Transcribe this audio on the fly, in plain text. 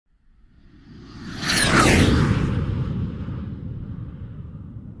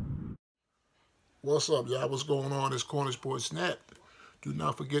What's up, y'all? What's going on? It's Corner Sports Snap. Do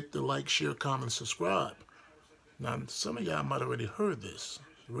not forget to like, share, comment, subscribe. Now, some of y'all might have already heard this.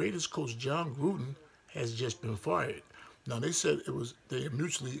 Raiders coach John Gruden has just been fired. Now, they said they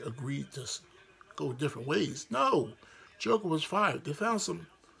mutually agreed to go different ways. No, Joker was fired. They found some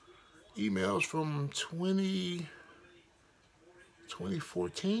emails from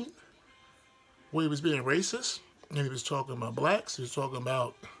 2014 where he was being racist, and he was talking about blacks, he was talking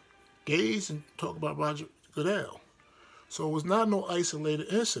about gays, and talking about Roger Goodell. So it was not no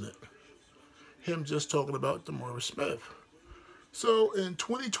isolated incident, him just talking about DeMaurice Smith. So in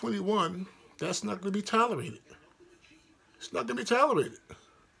 2021, that's not going to be tolerated. It's not going to be tolerated.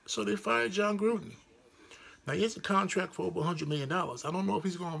 So they fired John Gruden. Now, he has a contract for over $100 million. I don't know if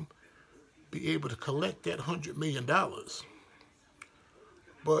he's going to be able to collect that $100 million.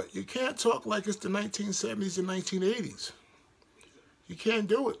 But you can't talk like it's the 1970s and 1980s. You can't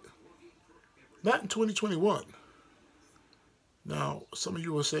do it. Not in 2021. Now, some of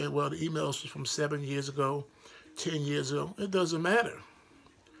you will say, well, the emails were from 7 years ago, 10 years ago. It doesn't matter.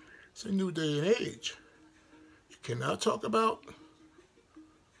 It's a new day and age. You cannot talk about,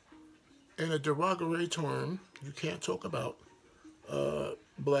 in a derogatory term, you can't talk about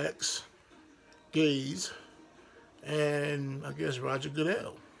blacks, gays, and I guess Roger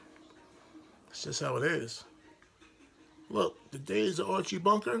Goodell. That's just how it is. Look, the days of Archie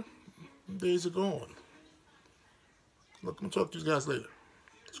Bunker, the days are gone. Look, I'm going to talk to you guys later.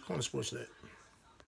 It's Corner Sports Net.